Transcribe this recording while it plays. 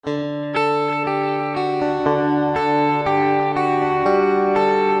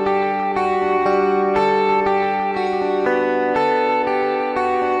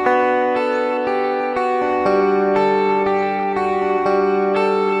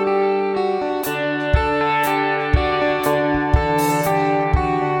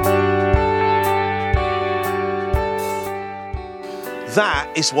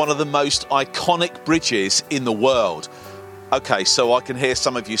That is one of the most iconic bridges in the world. Okay, so I can hear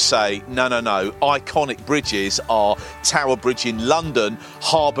some of you say, no. Iconic bridges are Tower Bridge in London,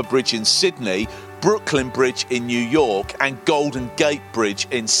 Harbour Bridge in Sydney, Brooklyn Bridge in New York, and Golden Gate Bridge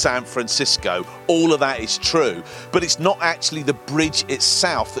in San Francisco. All of that is true, but it's not actually the bridge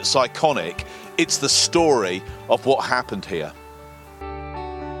itself that's iconic. It's the story of what happened here.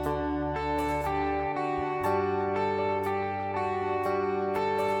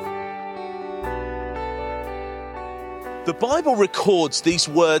 The Bible records these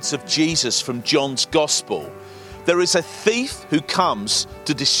words of Jesus from John's Gospel. There is a thief who comes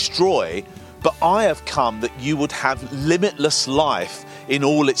to destroy, but I have come that you would have limitless life in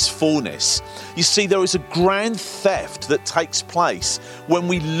all its fullness. You see, there is a grand theft that takes place when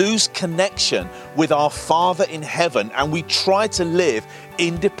we lose connection with our Father in heaven and we try to live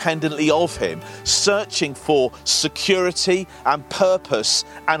independently of him, searching for security and purpose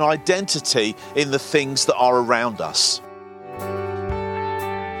and identity in the things that are around us.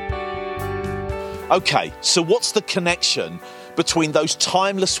 Okay, so what's the connection between those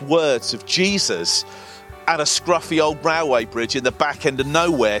timeless words of Jesus and a scruffy old railway bridge in the back end of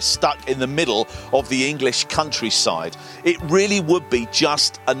nowhere stuck in the middle of the English countryside? It really would be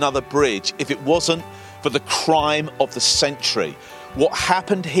just another bridge if it wasn't for the crime of the century. What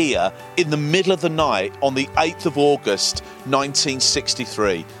happened here in the middle of the night on the 8th of August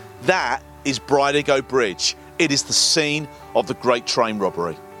 1963. That is Bridego Bridge. It is the scene of the Great Train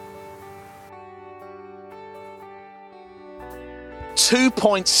Robbery.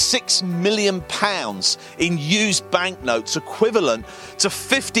 £2.6 million in used banknotes, equivalent to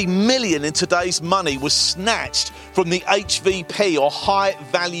 50 million in today's money, was snatched from the HVP, or High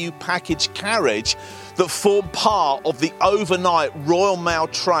Value Package Carriage, that formed part of the overnight Royal Mail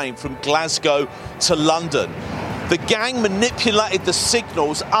train from Glasgow to London. The gang manipulated the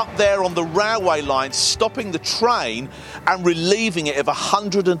signals up there on the railway line, stopping the train and relieving it of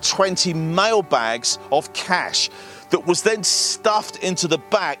 120 mail bags of cash that was then stuffed into the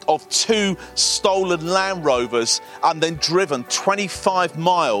back of 2 stolen Land Rovers and then driven 25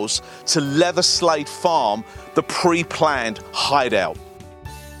 miles to Leatherslade Farm, the pre-planned hideout.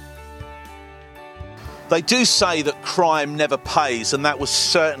 They do say that crime never pays, and that was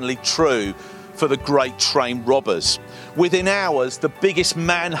certainly true for the Great Train Robbers. Within hours, the biggest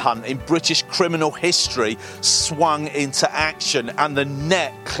manhunt in British criminal history swung into action and the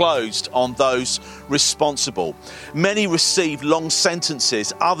net closed on those responsible. Many received long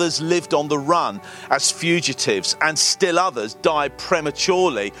sentences, others lived on the run as fugitives, and still others died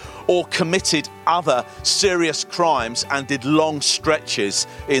prematurely or committed other serious crimes and did long stretches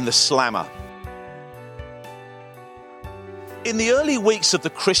in the slammer. In the early weeks of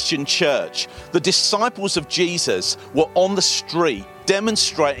the Christian church, the disciples of Jesus were on the street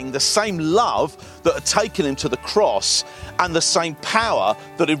demonstrating the same love that had taken him to the cross and the same power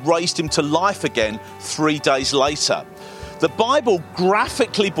that had raised him to life again 3 days later. The Bible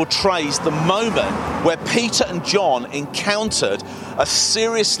graphically portrays the moment where Peter and John encountered a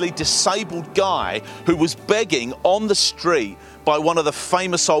seriously disabled guy who was begging on the street by one of the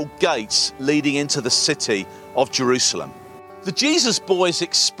famous old gates leading into the city of Jerusalem. The Jesus boys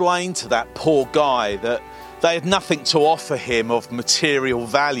explained to that poor guy that they had nothing to offer him of material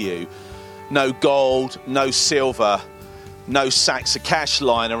value. No gold, no silver, no sacks of cash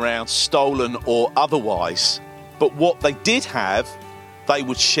lying around, stolen or otherwise. But what they did have, they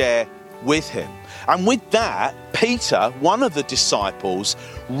would share with him. And with that, Peter, one of the disciples,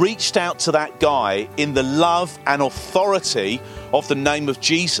 reached out to that guy in the love and authority of the name of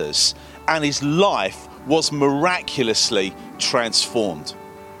Jesus, and his life was miraculously transformed.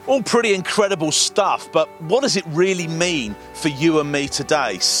 All pretty incredible stuff, but what does it really mean for you and me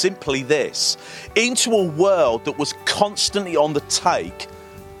today? Simply this: into a world that was constantly on the take,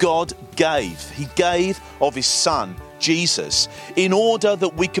 God gave. He gave of his Son, Jesus, in order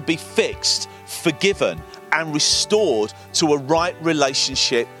that we could be fixed, forgiven, and restored to a right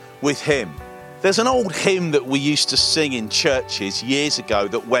relationship with him. There's an old hymn that we used to sing in churches years ago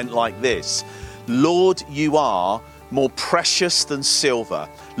that went like this: Lord, you are more precious than silver.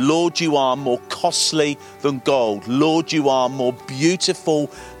 Lord, you are more costly than gold. Lord, you are more beautiful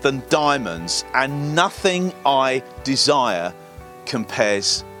than diamonds, and nothing I desire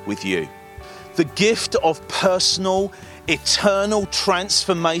compares with you. The gift of personal, eternal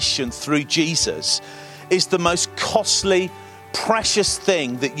transformation through Jesus is the most costly, precious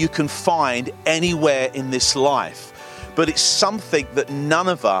thing that you can find anywhere in this life. But it's something that none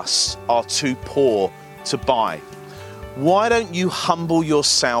of us are too poor to buy. Why don't you humble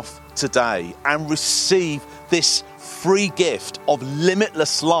yourself today and receive this free gift of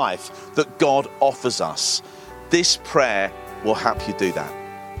limitless life that God offers us. This prayer will help you do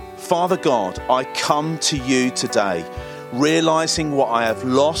that. Father God, I come to you today, realizing what I have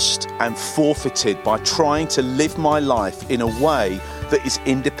lost and forfeited by trying to live my life in a way that is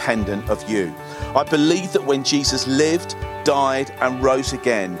independent of you. I believe that when Jesus lived, died and rose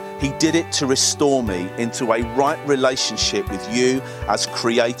again, he did it to restore me into a right relationship with you as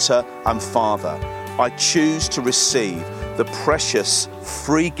Creator and Father. I choose to receive the precious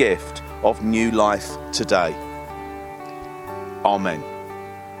free gift of new life today. Amen.